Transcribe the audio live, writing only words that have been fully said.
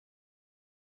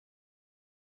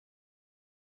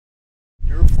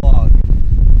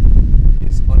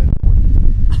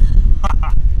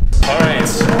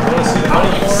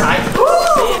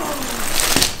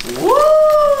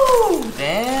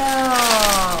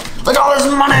Look at all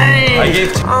this money!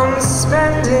 I'm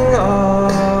spending all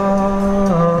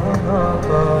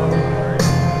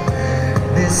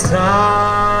this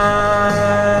time.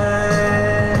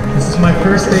 This is my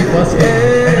first day busking, and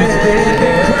it's been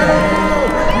incredible!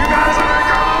 You guys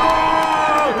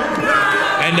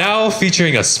are And now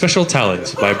featuring a special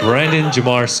talent by Brandon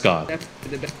Jamar Scott. That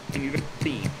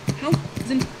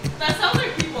sounds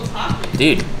like people talking.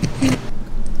 Dude.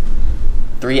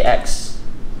 3x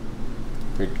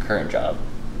for your current job.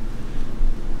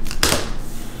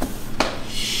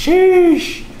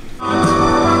 Sheesh.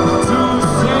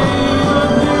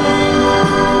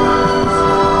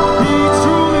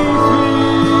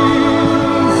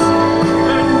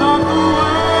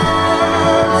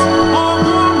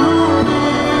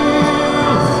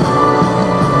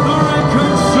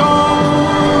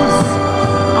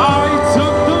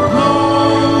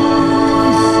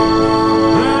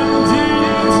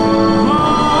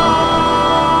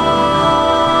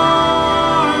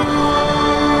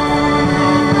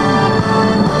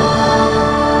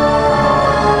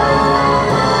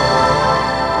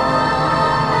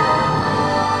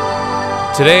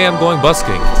 Today I'm going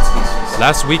busking.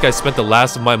 Last week I spent the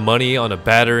last of my money on a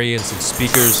battery and some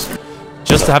speakers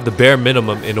just to have the bare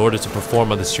minimum in order to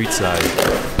perform on the street side.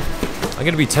 I'm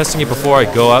gonna be testing it before I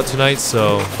go out tonight,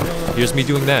 so here's me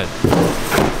doing that.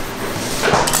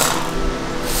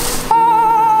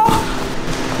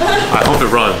 I hope it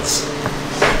runs.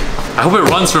 I hope it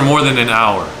runs for more than an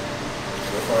hour.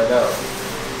 We'll find out.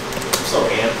 I'm so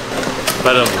amped.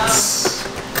 But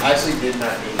I actually did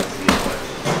not need to see much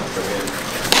from him.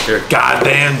 you're a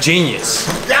goddamn genius.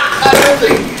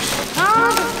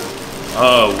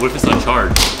 Oh, what if it's not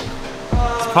charged?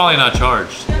 It's probably not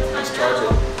charged. Let's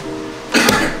charge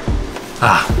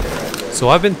it. So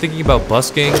I've been thinking about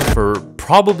busking for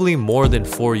probably more than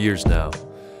 4 years now.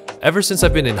 Ever since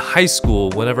I've been in high school,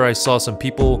 whenever I saw some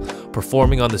people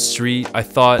performing on the street, I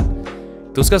thought,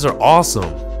 those guys are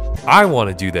awesome. I want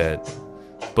to do that.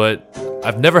 But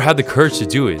I've never had the courage to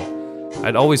do it.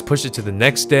 I'd always push it to the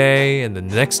next day, and the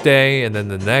next day, and then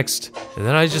the next. And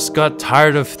then I just got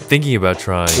tired of thinking about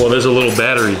trying. Well, there's a little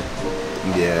battery.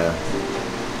 Yeah.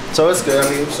 So it's good. I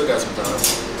mean, we still got some time.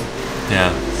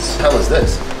 Yeah. What the hell is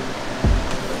this?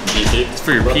 It's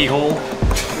for your pee hole.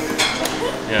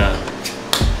 Yeah.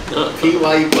 Pee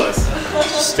while you bust.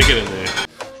 Just stick it in there.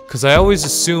 Cause I always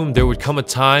assumed there would come a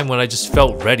time when I just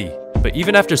felt ready. But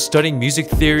even after studying music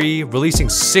theory, releasing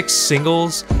 6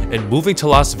 singles, and moving to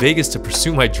Las Vegas to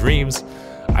pursue my dreams,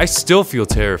 I still feel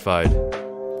terrified.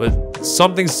 But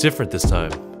something's different this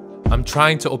time. I'm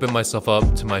trying to open myself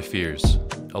up to my fears.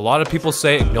 A lot of people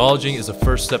say acknowledging is a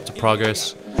first step to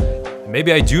progress. And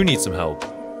maybe I do need some help.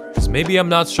 Cause maybe I'm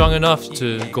not strong enough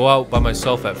to go out by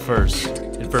myself at first.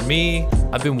 And for me,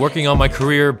 I've been working on my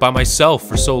career by myself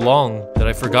for so long that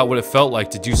I forgot what it felt like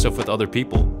to do stuff with other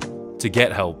people, to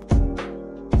get help.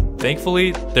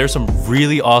 Thankfully, there's some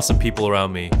really awesome people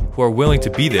around me who are willing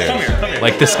to be there,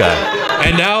 like this guy.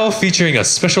 And now featuring a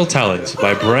special talent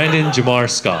by Brandon Jamar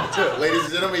Scott. Ladies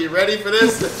and gentlemen, you ready for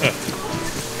this?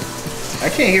 I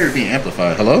can't hear it being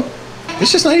amplified. Hello?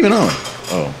 It's just not even on.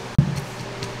 Oh.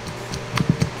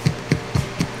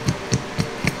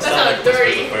 That sounded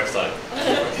dirty. First time.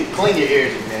 Clean your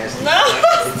ears, you nasty. No,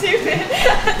 stupid.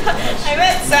 I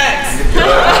meant sex.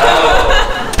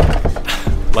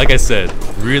 Like I said,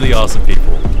 really awesome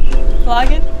people.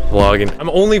 Vlogging? Vlogging. I'm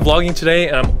only vlogging today,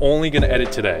 and I'm only gonna edit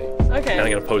today. Okay. And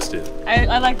I'm gonna post it.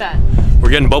 I like that. We're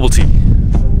getting bubble tea.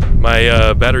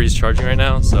 My battery's charging right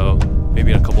now, so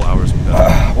maybe in a couple hours we'll go.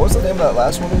 What was the name of that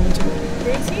last one we went to?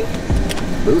 Booty?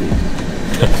 Booty.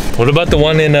 What about the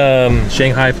one in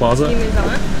Shanghai Plaza? You mean that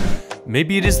one?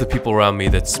 Maybe it is the people around me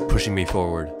that's pushing me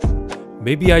forward.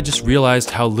 Maybe I just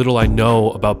realized how little I know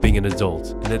about being an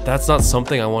adult, and that that's not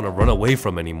something I want to run away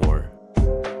from anymore.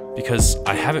 Because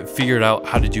I haven't figured out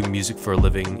how to do music for a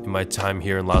living in my time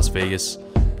here in Las Vegas.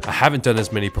 I haven't done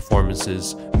as many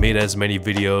performances, made as many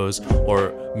videos,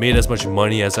 or made as much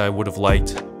money as I would have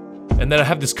liked. And that I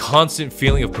have this constant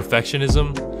feeling of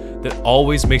perfectionism that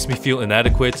always makes me feel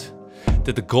inadequate,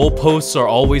 that the goalposts are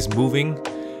always moving,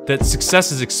 that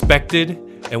success is expected,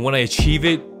 and when I achieve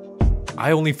it,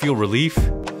 I only feel relief.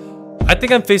 I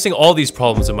think I'm facing all these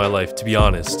problems in my life, to be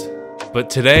honest.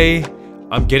 But today,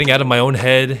 I'm getting out of my own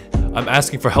head, I'm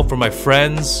asking for help from my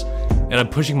friends, and I'm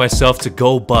pushing myself to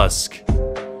go busk.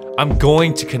 I'm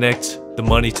going to connect the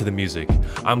money to the music.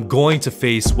 I'm going to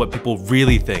face what people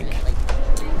really think,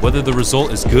 whether the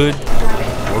result is good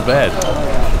or bad.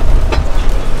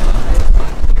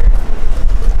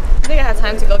 I think I had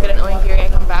time to go get an onigiri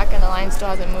and come back, and the line still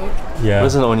hasn't moved. Yeah. What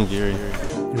is an onigiri?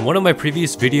 In one of my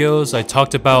previous videos, I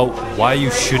talked about why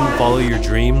you shouldn't follow your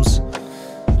dreams.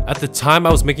 At the time I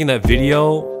was making that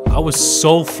video, I was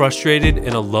so frustrated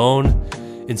and alone,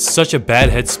 in such a bad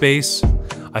headspace.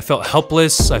 I felt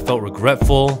helpless, I felt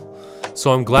regretful.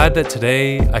 So I'm glad that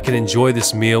today I can enjoy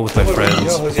this meal with my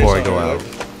friends before I go out.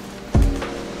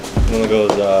 One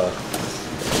goes,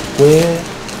 when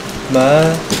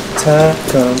my time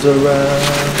comes around,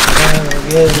 I'll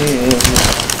get in.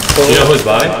 You know who's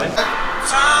by?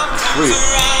 Free.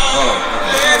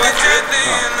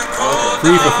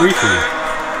 Free for free for you.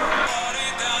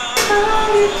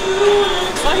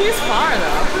 Well, he's far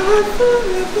though.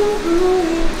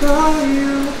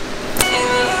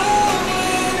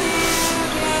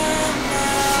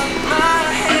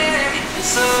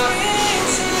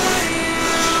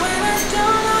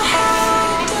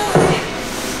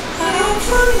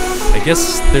 I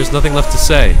guess there's nothing left to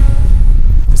say.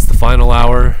 It's the final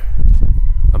hour.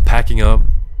 I'm packing up.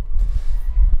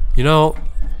 You know,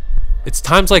 it's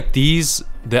times like these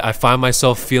that I find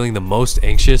myself feeling the most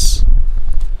anxious.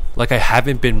 Like I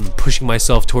haven't been pushing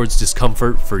myself towards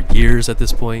discomfort for years at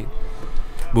this point.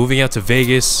 Moving out to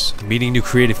Vegas, meeting new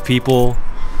creative people.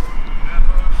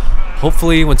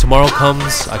 Hopefully when tomorrow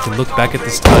comes, I can look back at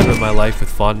this time in my life with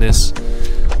fondness.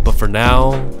 But for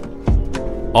now,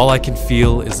 all I can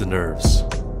feel is the nerves.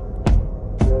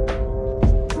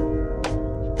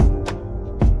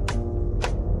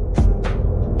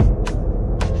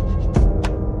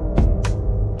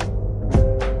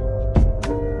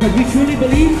 Because we truly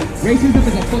believe racism is a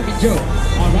fucking joke.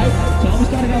 Alright? So I'm gonna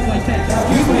start it off like that.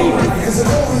 We believe it.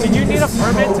 Did you need a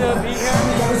permit to be here?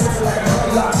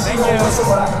 Thank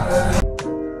you.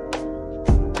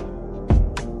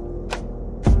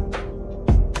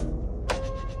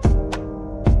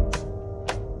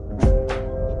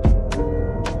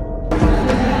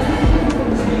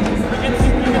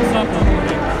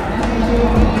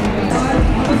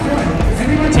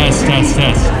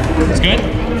 Test. It's good?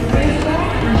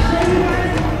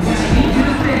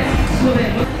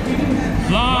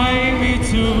 Fly me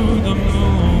to the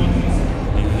moon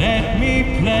and let me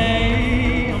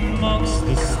play amongst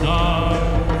the stars.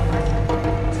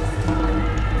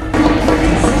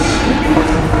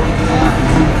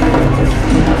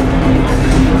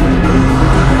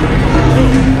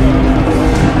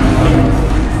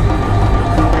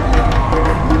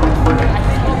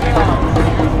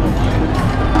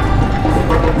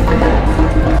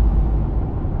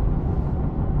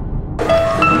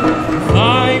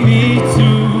 Fly me to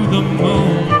the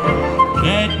moon,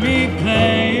 let me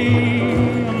play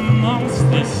amongst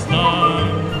the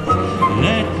stars.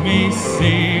 Let me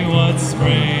see what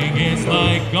spring is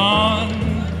like on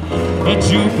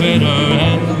Jupiter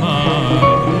and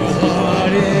Mars.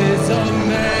 What is a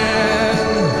man?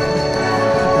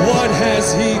 What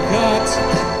has he got?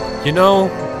 You know,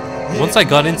 once I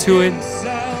got into it,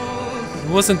 it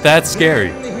wasn't that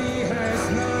scary.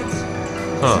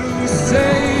 Huh.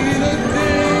 Say the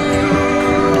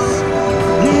things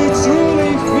he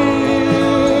truly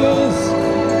feels,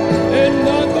 and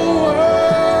not the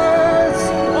words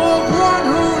of one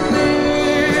who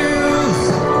kneels.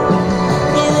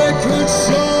 The record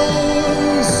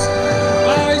shows I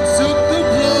took the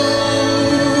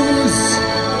blows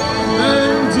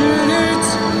and did it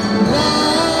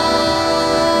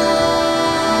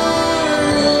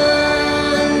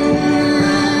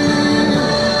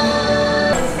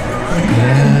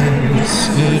Yes,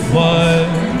 it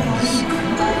was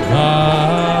my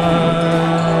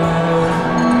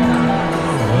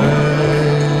way.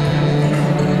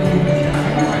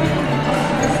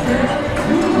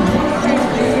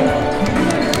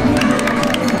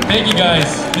 Thank you guys.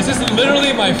 This is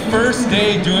literally my first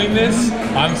day doing this.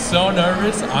 I'm so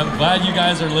nervous. I'm glad you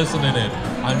guys are listening in.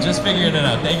 I'm just figuring it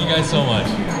out. Thank you guys so much.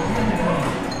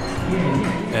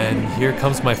 And here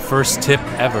comes my first tip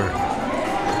ever.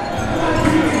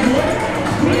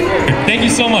 Thank you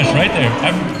so much, right there.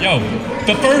 Yo,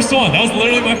 the first one. That was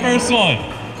literally my first one.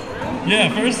 Yeah,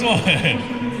 first one.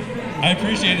 I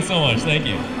appreciate it so much. Thank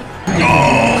you.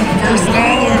 Oh, first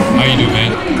dollar. How you doing,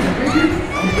 man?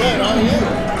 I'm good. How are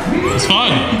you? It's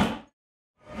fun.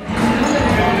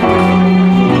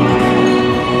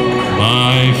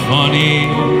 My funny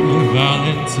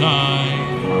Valentine.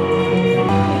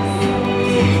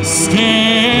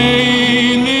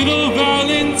 Stay, little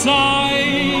Valentine.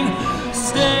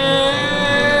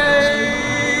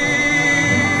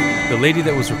 The lady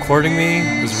that was recording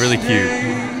me was really cute.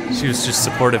 She was just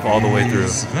supportive all the way through. It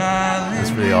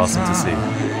was really awesome to see.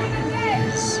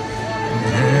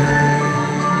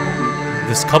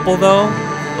 This couple though,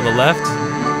 on the left,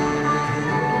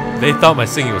 they thought my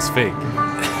singing was fake.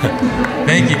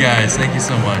 Thank you guys. Thank you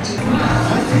so much.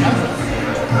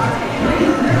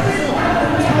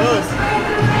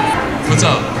 What's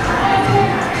up?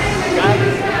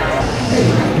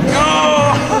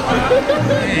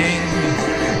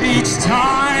 Each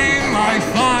time I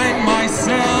find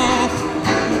myself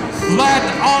flat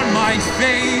on my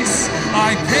face,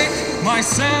 I pick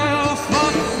myself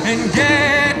up and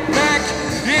get back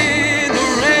in the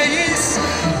race.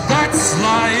 That's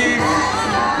life.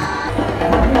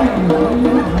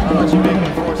 How much you making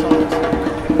in 4 songs?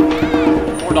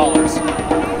 $4.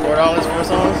 $4 4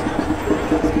 songs?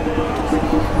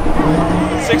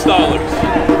 $6.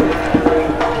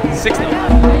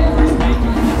 $6.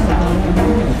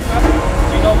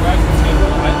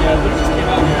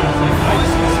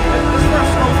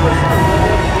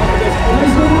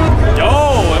 Yo,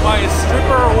 am I a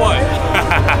stripper or what?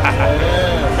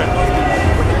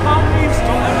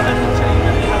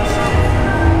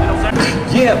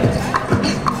 Yeah.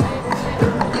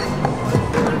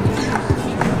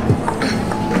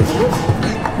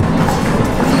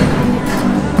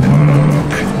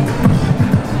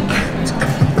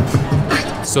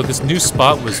 So this new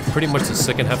spot was pretty much the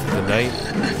second half of the night.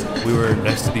 We were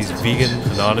next to these vegan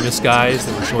anonymous guys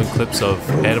that were showing clips of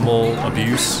animal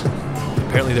abuse.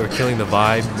 Apparently they were killing the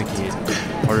vibe, making it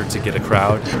harder to get a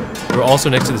crowd. We were also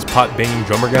next to this pot-banging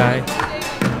drummer guy.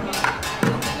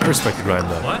 I respect the grind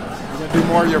though. What? You gonna do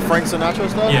more of your Frank Sinatra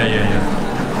stuff? Yeah.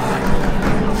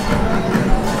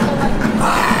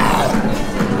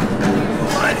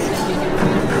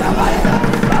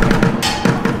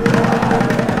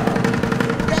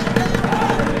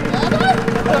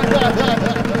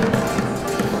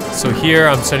 So here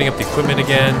I'm setting up the equipment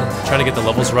again, trying to get the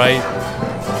levels right.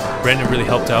 Brandon really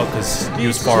helped out because he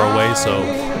was far away, so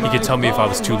he could tell me if I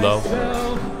was too low.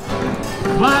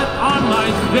 Flat on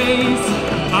my face,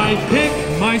 I pick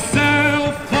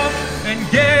myself up and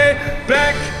get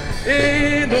back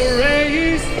in the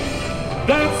race.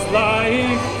 That's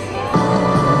life.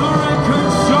 The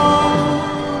record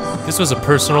shows. This was a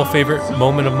personal favorite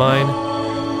moment of mine.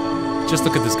 Just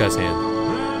look at this guy's hand.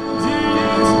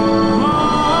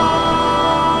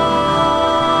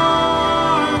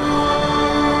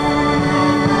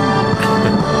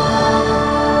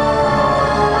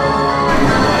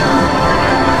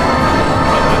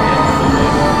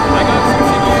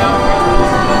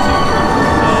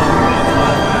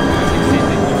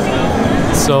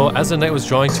 So as the night was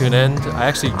drawing to an end, I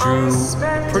actually drew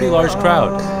a pretty large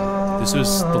crowd. This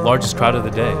was the largest crowd of the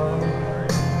day.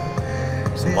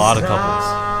 There's a lot of couples.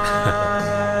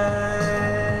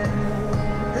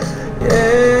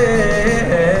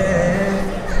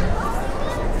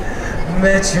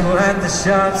 Met you at the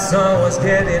shop, sun was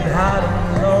getting hot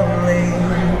and lonely.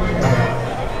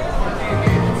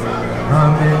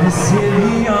 I'm in the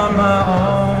city on my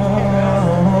own.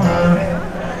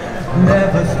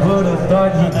 Never would have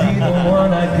thought you'd be the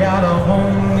one I gotta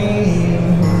hold me.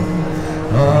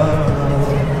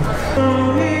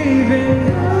 Don't even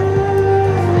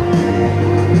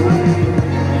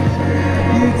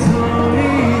you don't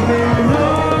even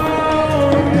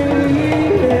know me.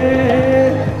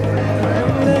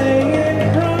 I'm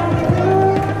laying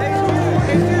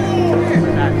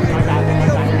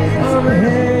I'm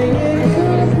hanging.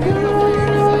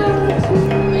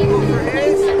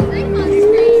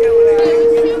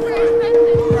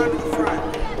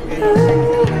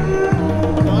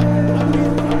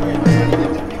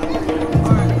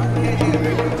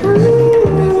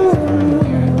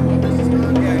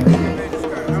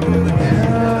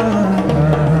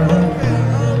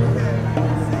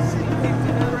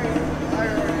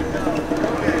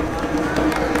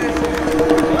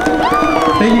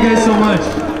 Thank you guys so much.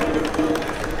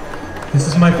 This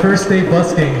is my first day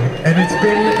busking, and it's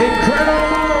been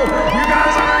incredible! You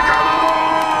guys are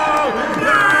incredible!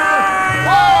 Yeah!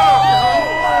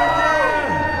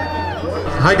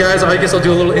 Hi guys, I guess I'll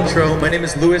do a little intro. My name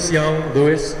is Louis Young.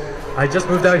 Louis. I just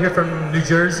moved out here from New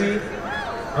Jersey.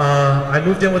 I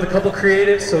moved in with a couple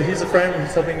creatives, so he's a friend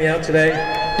who's helping me out today.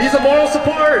 He's a moral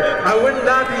support! I would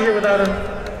not be here without him.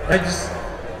 I just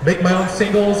make my own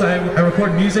singles, I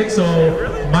record music, so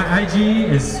my IG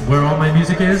is where all my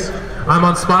music is. I'm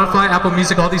on Spotify, Apple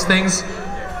Music, all these things.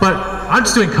 But I'm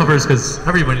just doing covers because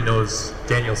everybody knows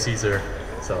Daniel Caesar,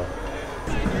 so.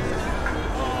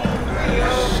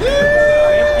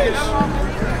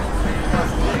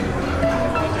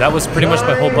 That was pretty much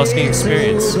my whole busking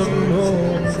experience.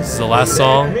 This is the last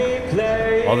song.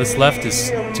 All that's left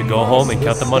is to go home and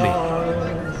count the money.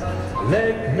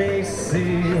 Let me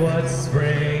see what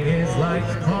spring is like.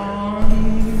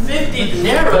 50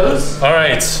 dineros? All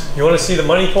right, you want to see the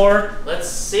money pour? Let's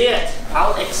see it.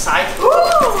 How excited!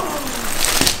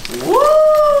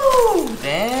 Woo!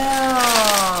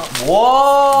 Damn!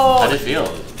 Whoa! How did it feel?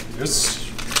 It was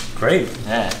great.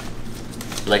 Yeah.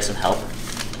 You like some help?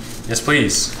 Yes,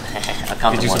 please. I'll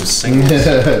count Could the do ones. some singles.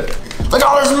 Look at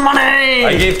all this money!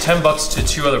 I gave $10 to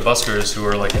 2 other buskers who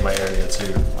were like in my area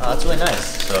too. Oh, that's really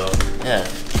nice. So yeah.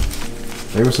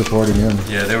 They were supporting him.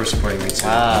 Yeah, they were supporting me too.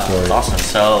 Wow, that's awesome.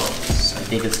 So I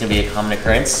think it's gonna be a common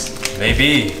occurrence.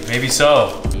 Maybe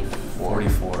so.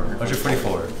 44.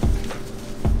 144.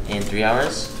 In 3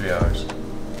 hours? 3 hours.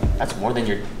 That's more than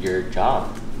your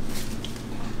job.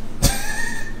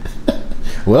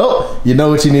 Well, you know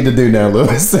what you need to do now,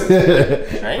 Lewis.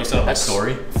 Right? What's up, That's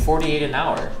story? 48 an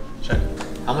hour. Check.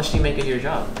 How much do you make at your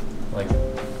job? Like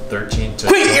 13 to.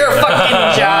 Quit your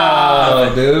fucking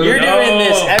job! Oh, dude. You're doing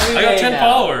this every day. I got 10 now.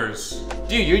 followers.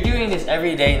 Dude, you're doing this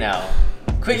every day now.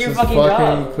 Quit your This is fucking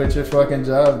job. Quit your fucking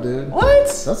job, dude. What?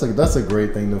 That's a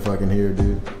great thing to fucking hear,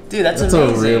 dude. Dude, that's a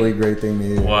amazing. really great thing to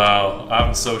hear. Wow,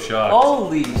 I'm so shocked.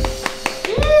 Holy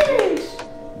shit!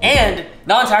 And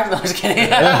non-taxable. I'm just kidding.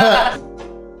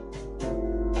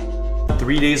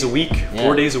 3 days a week, Yeah.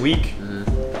 4 days a week,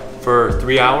 for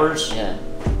 3 hours. Yeah.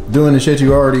 Doing the shit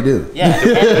you already do. Yeah,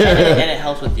 and it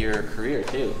helps with your career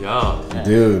too. Yeah.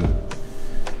 Dude.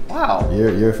 Wow.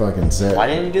 You're fucking set. Why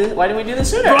didn't you do this? Why didn't we do this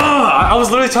sooner? Bruh, I was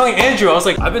literally telling Andrew, I was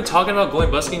like, I've been talking about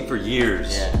going busking for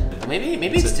years. Yeah. Maybe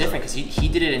it's different because he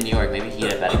did it in New York. Maybe he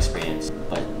had a bad experience.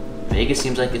 But Vegas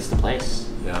seems like it's the place.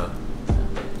 Yeah.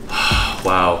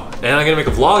 Wow. And I'm gonna make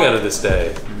a vlog out of this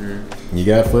day. You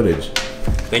got footage.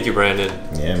 Thank you, Brandon.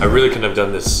 Yeah, man. I really couldn't have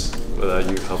done this without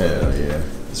you helping me. Hell yeah.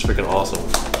 It's freaking awesome.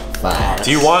 Fine.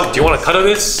 Do you want a cut of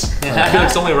this? I feel like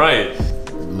it's only right.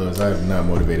 Lewis, I have not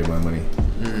motivated by money.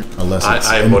 Unless it's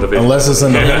I am motivated. Unless it's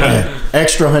an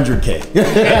extra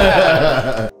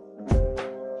 100K.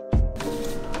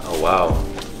 Oh wow.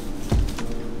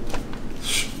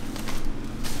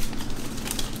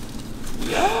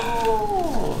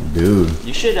 Yo. Dude.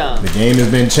 You should The game has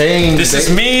been changed. This is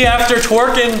me after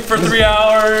twerking for 3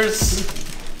 hours.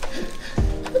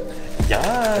 Yeah.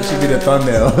 That should be the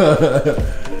thumbnail.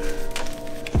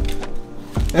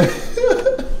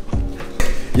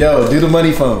 Yo, do the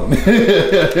money phone.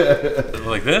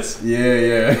 Like this?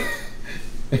 Yeah.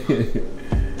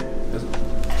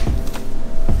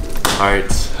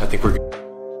 Alright, I think we're good.